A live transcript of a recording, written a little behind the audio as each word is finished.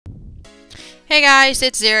Hey guys,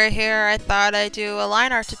 it's Zera here. I thought I'd do a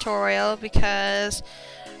Lineart tutorial because,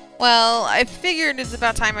 well, I figured it's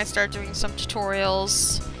about time I start doing some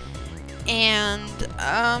tutorials. And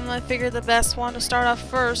I figured the best one to start off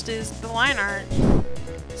first is the Lineart.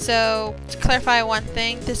 So, to clarify one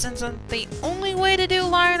thing, this isn't the only way to do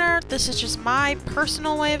Lineart. This is just my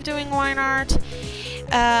personal way of doing Lineart.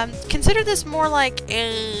 Consider this more like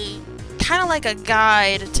kind of like a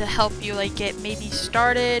guide to help you get maybe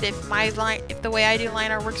started. If the way I do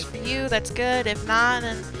Lineart works for you, that's good. If not,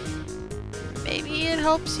 then maybe it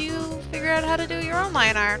helps you figure out how to do your own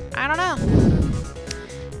Lineart. I don't know.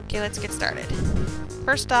 Okay, let's get started.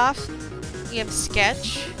 First off, we have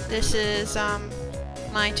Sketch. This is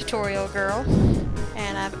my tutorial girl,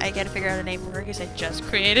 and I gotta figure out a name for her because I just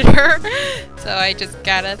created her. So I just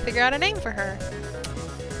gotta figure out a name for her.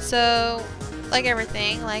 So, like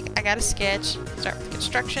everything, I got a sketch, start with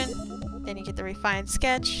construction, then you get the refined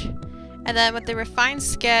sketch, and then with the refined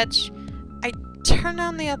sketch, I turn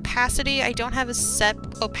on the opacity. I don't have a set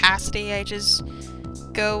opacity, I just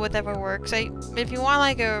go whatever works. If you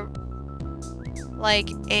want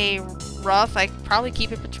a rough, I probably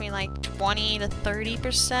keep it between 20 to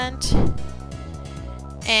 30%.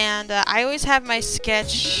 And I always have my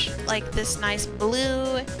sketch this nice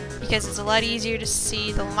blue because it's a lot easier to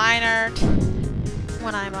see the line art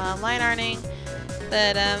when I'm line arting.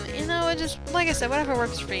 But you know, it just, like I said, whatever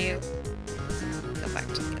works for you. Go back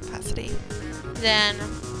to the opacity. Then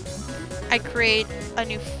I create a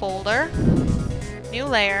new folder, new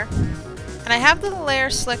layer, and I have the layer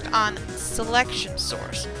select on selection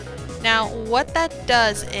source. Now what that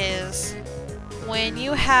does is when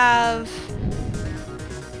you have,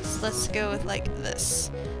 let's go with this.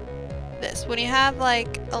 When you have a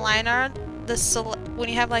line art, when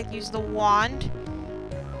you have use the wand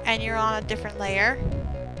and you're on a different layer,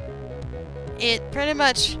 it pretty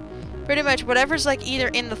much whatever's either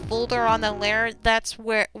in the folder or on the layer, that's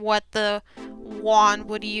what the wand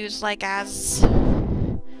would use as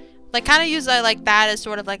kind of use that as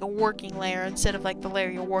sort of a working layer instead of the layer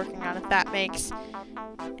you're working on, if that makes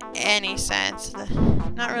any sense.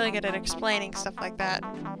 Not really good at explaining stuff like that.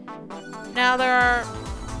 Now there are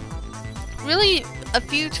really a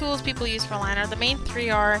few tools people use for line art. The main three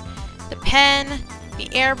are the pen, the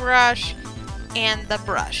airbrush, and the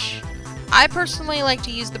brush. I personally like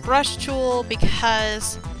to use the brush tool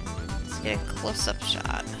because, let's get a close-up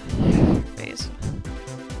shot.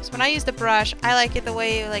 So when I use the brush, I like it the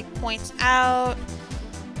way it points out,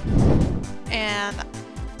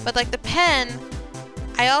 but the pen,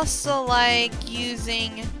 I also like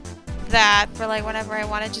using that for whenever I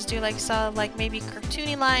want to just do some maybe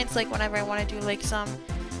cartoony lines, whenever I want to do some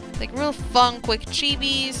real fun quick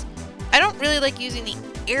chibis. I don't really like using the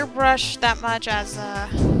airbrush that much as a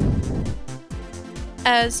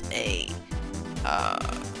let's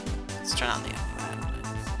turn on the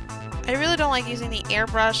I really don't like using the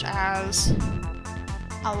airbrush as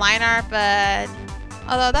a line art, but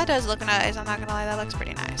although that does look nice, I'm not gonna lie, that looks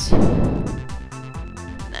pretty nice.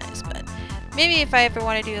 But maybe if I ever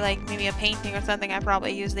want to do maybe a painting or something, I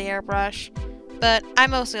probably use the airbrush, but I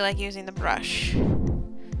mostly like using the brush.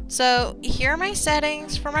 So here are my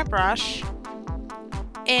settings for my brush,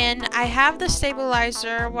 and I have the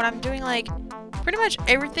stabilizer. When I'm doing pretty much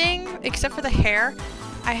everything except for the hair,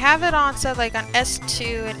 I have it on set on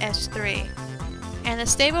S2 and S3. And the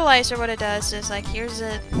stabilizer, what it does is here's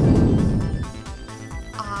it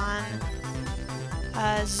on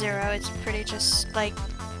 0. It's pretty just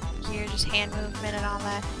here, just hand movement and all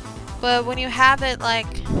that. But when you have it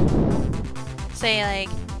say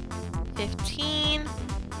 15,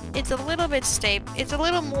 it's a little bit stable. It's a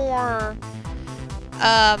little more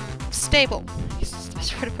stable.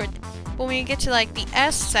 But when you get to the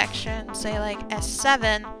S section, say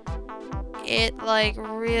S7, it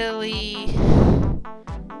really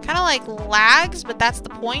kind of lags, but that's the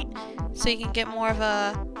point. So you can get more of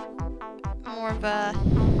a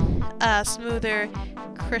smoother,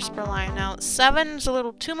 crisper line. Now 7 is a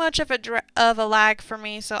little too much of a lag for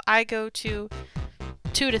me, so I go to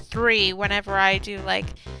 2 to 3 whenever I do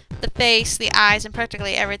the face, the eyes, and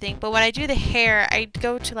practically everything. But when I do the hair, I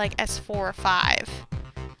go to S4 or 5.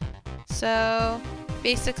 So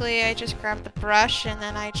basically I just grab the brush, and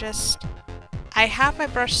then I have my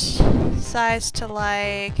brush size to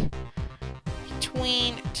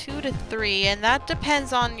between 2 to 3, and that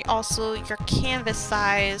depends on also your canvas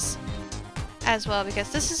size as well,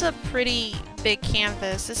 because this is a pretty big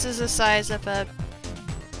canvas. This is the size of I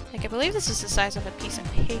believe this is the size of a piece of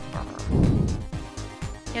paper.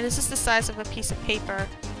 Yeah, this is the size of a piece of paper,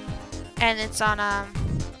 and it's on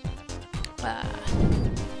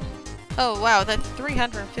Oh wow, that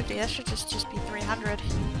 350, that should just be 300.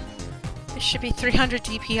 It should be 300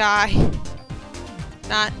 DPI.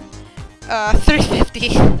 Not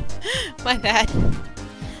 350. My bad.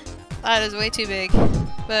 That is way too big.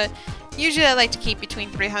 But usually I like to keep between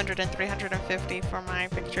 300 and 350 for my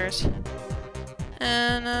pictures.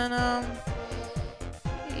 And then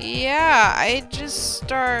yeah, I just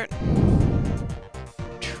start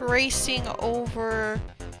tracing over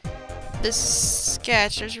this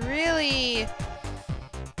sketch. There's really...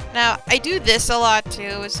 Now, I do this a lot too,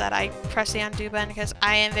 is that I press the undo button because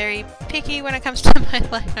I am very picky when it comes to my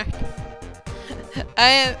line art.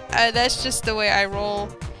 That's just the way I roll.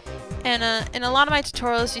 And in a lot of my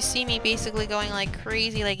tutorials, you see me basically going like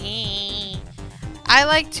crazy, like ee. I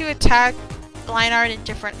like to attack line art in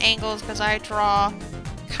different angles because I draw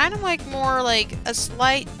kind of like more like a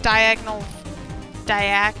slight diagonal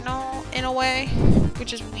in a way,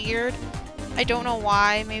 which is weird. I don't know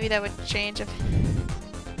why. Maybe that would change if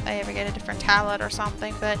I ever get a different tablet or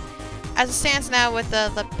something, but as it stands now with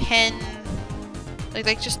the pen,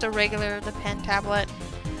 like just the pen tablet,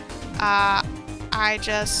 I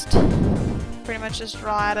just pretty much just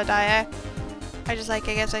draw out a diagonal. I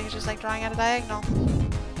guess I just like drawing out a diagonal.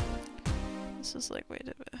 This is like way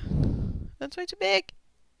too big. That's way too big.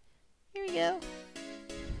 Here we go.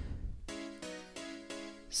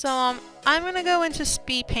 So I'm gonna go into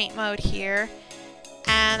speed paint mode here,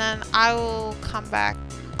 and then I will come back.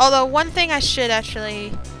 Although one thing I should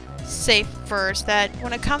actually say first, that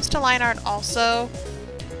when it comes to line art also,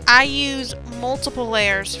 I use multiple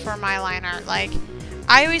layers for my line art. Like,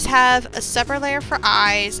 I always have a separate layer for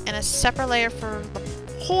eyes, and a separate layer for the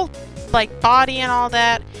whole like body and all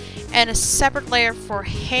that, and a separate layer for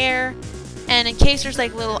hair, and in case there's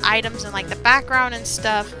like little items in like the background and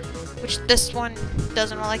stuff, which this one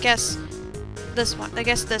doesn't. Well, I guess this one,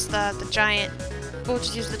 the giant, we'll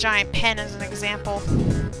just use the giant pen as an example.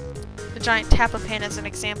 The giant tablet pen as an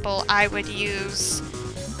example, I would use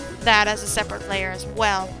that as a separate layer as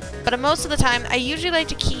well. But most of the time, I usually like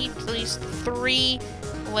to keep at least 3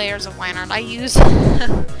 layers of line art. I use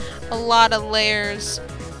a lot of layers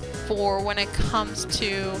for when it comes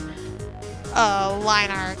to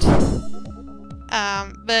line art.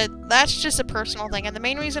 But that's just a personal thing, and the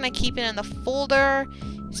main reason I keep it in the folder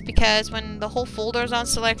is because when the whole folder is on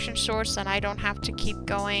selection source, then I don't have to keep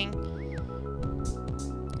going.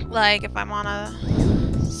 Like if I'm on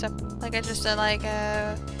like I just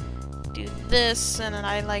do this, and then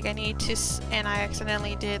I need to, and I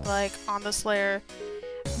accidentally did like on this layer,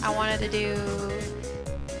 I wanted to do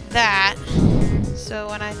that. So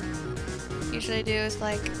what I usually do is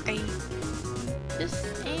like I this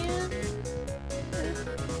and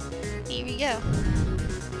here we go.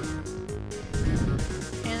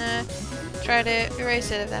 And try to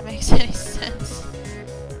erase it if that makes any sense.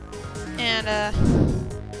 And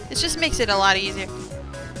it just makes it a lot easier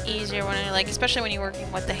when you're like, especially when you're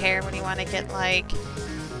working with the hair, when you want to get like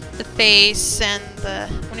the face and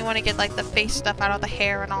when you want to get like the face stuff out of the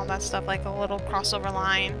hair and all that stuff, like the little crossover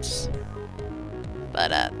lines.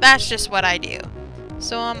 But that's just what I do.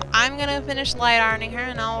 So I'm gonna finish light ironing her,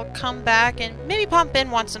 and I'll come back and maybe pump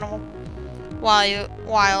in once in a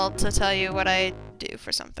while to tell you what I do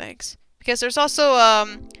for some things. Because there's also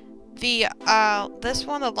this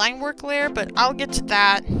one, the line work layer, but I'll get to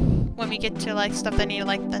that when we get to like stuff that need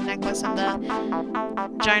like the necklace and the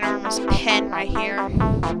ginormous pen right here.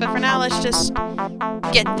 But for now, let's just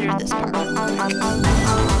get through this part.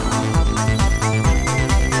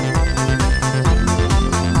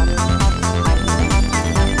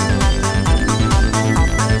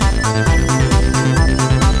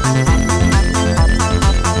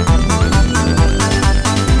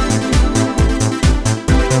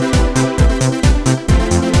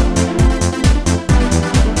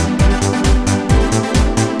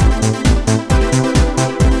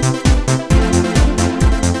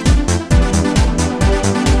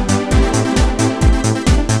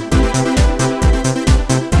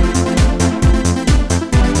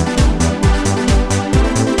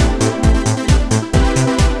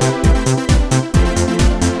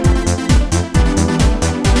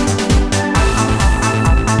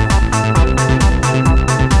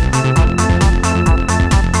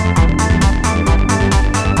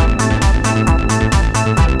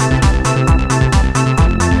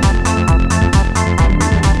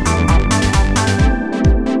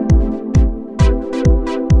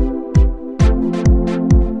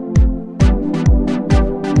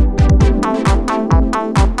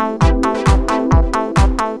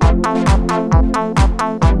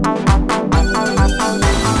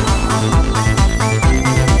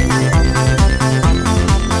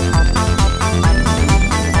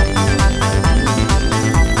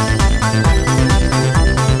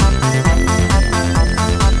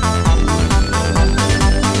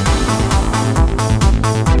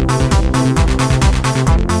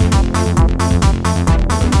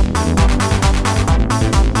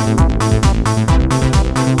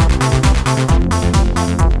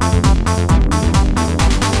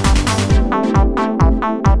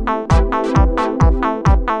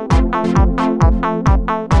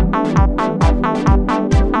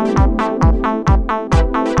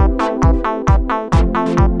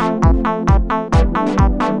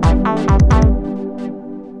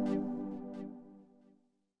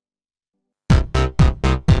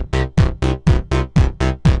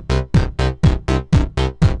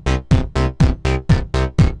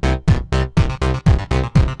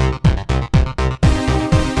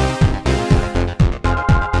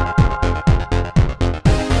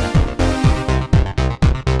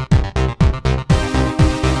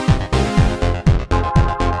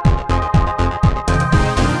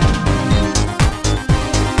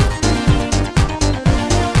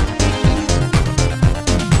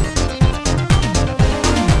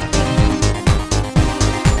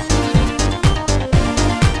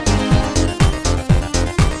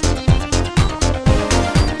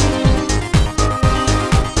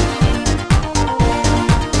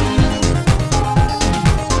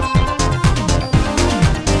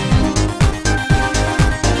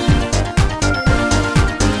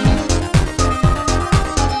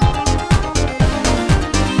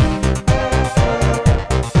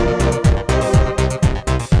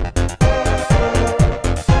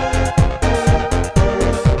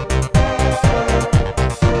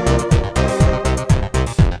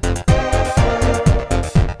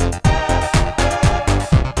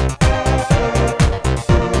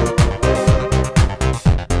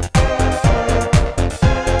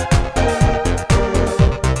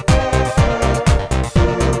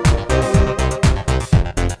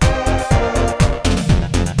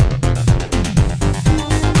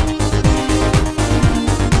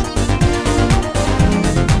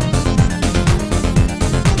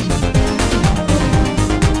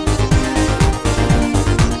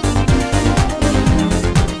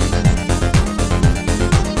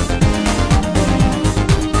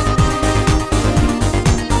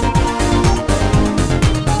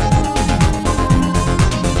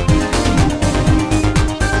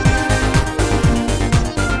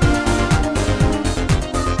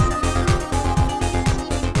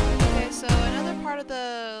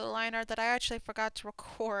 actually forgot to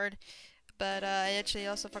record, but I actually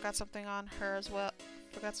also forgot something on her as well.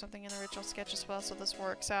 Forgot something in the original sketch as well, so this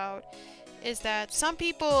works out. Is that some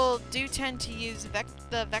people do tend to use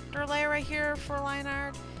the vector layer right here for line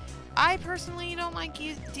art. I personally don't like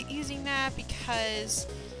using that because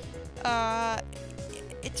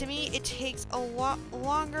to me it takes a lot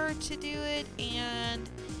longer to do it, and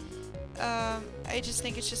I just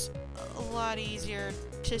think it's just a lot easier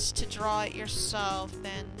just to draw it yourself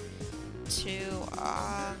than to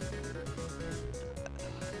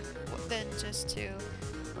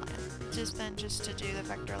just to do the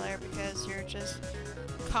vector layer, because you're just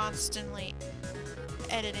constantly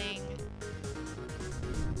editing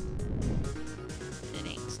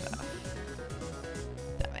stuff.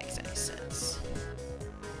 If that makes any sense.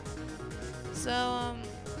 So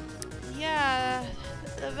yeah,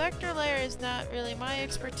 the vector layer is not really my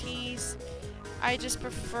expertise. I just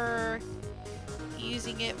prefer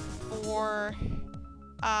using it for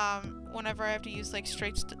whenever I have to use like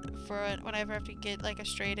whenever I have to get like a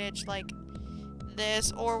straight edge like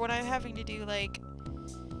this, or when I'm having to do like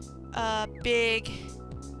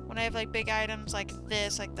when I have like big items like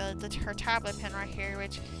this, like her tablet pen right here,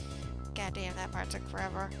 which goddamn, that part took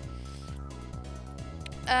forever.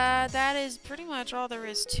 That is pretty much all there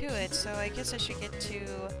is to it, so I guess I should get to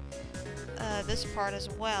this part as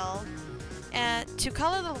well. To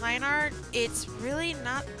color the line art, it's really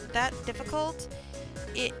not that difficult.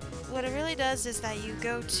 What it really does is that you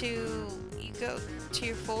go to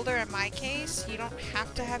your folder. In my case, you don't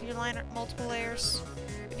have to have your line art multiple layers.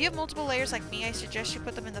 If you have multiple layers like me, I suggest you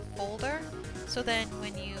put them in the folder, so then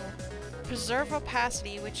when you preserve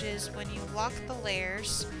opacity, which is when you lock the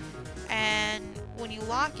layers, and when you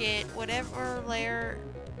lock it, whatever layer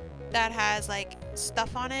that has like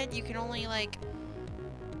stuff on it, you can only like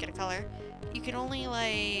get a color. You can only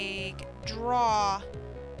like draw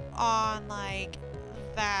on like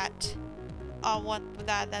that on one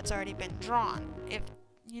that's already been drawn. If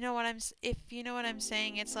you know what I'm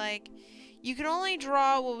saying, it's like you can only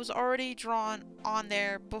draw what was already drawn on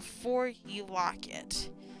there before you lock it.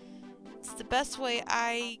 It's the best way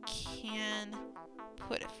I can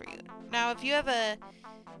put it for you. Now, if you have a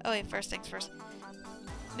first things first.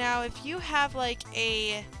 Now, if you have like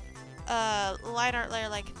a line art layer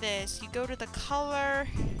like this, you go to the color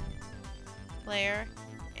layer,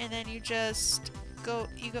 and then you just go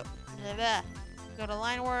to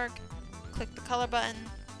line work, click the color button,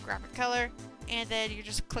 grab a color, and then you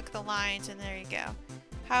just click the lines, and there you go.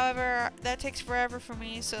 However, that takes forever for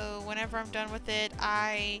me, so whenever I'm done with it,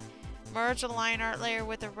 I merge the line art layer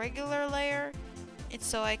with a regular layer, and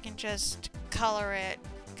so I can just color it,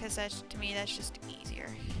 because to me that's just easier.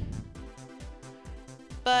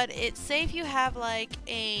 But say if you have like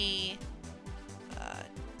a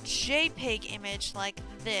JPEG image like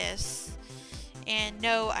this, and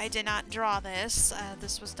no, I did not draw this.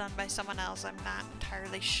 This was done by someone else. I'm not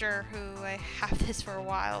entirely sure who. I have this for a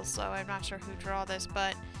while, so I'm not sure who drew this.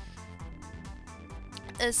 But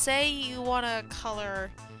say you want to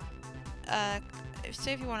color.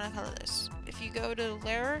 Say if you want to color this. If you go to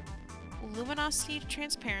layer, luminosity to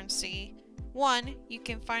transparency. 1, you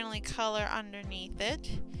can finally color underneath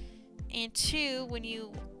it, and 2, when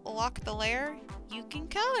you lock the layer, you can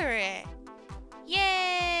color it.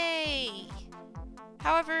 Yay!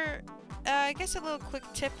 However, I guess a little quick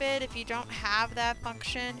tidbit, if you don't have that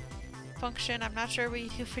function, I'm not sure what you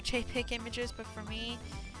do for JPEG images, but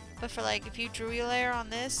for like, if you drew your layer on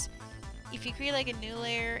this, if you create like a new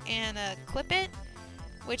layer and clip it,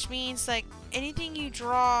 which means like anything you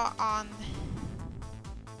draw on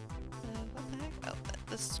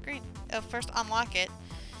the screen. First unlock it.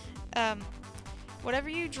 Whatever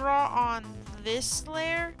you draw on this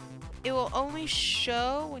layer, it will only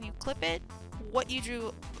show when you clip it what you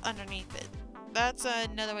drew underneath it. That's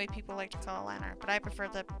another way people like to color line art, but I prefer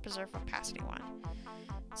the preserve opacity one.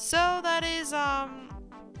 So that is all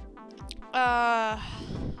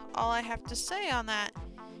I have to say on that.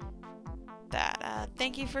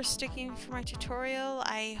 Thank you for sticking for my tutorial.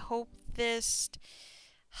 I hope this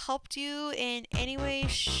helped you in any way,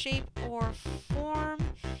 shape, or form,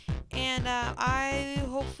 and I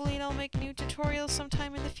hopefully will make new tutorials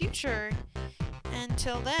sometime in the future.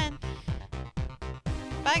 Until then,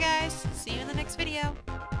 bye guys, see you in the next video.